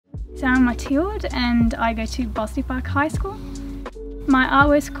So I'm Matilde and I go to Bossley Park High School. My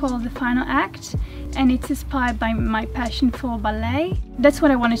artwork is called The Final Act and it's inspired by my passion for ballet. That's what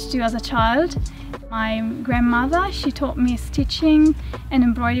I wanted to do as a child. My grandmother, she taught me stitching and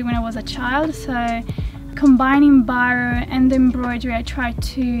embroidery when I was a child, so combining biro and the embroidery, I tried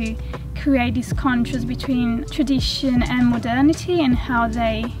to create this contrast between tradition and modernity and how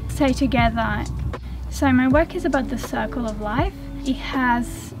they stay together. So my work is about the circle of life. It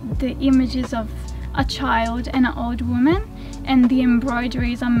has the images of a child and an old woman, and the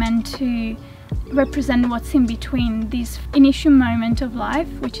embroideries are meant to represent what's in between this initial moment of life,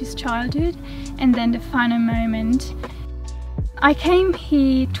 which is childhood, and then the final moment. I came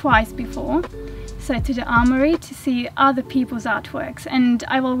here twice before, so to the Armory, to see other people's artworks, and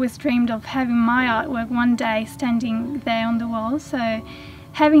I've always dreamed of having my artwork one day standing there on the wall, so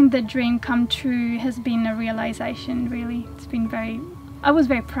having the dream come true has been a realization, really. I was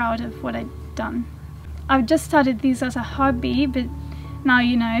very proud of what I'd done. I've just started this as a hobby, but now,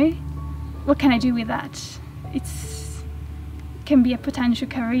 you know, what can I do with that? It can be a potential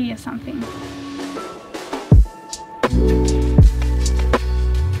career or something.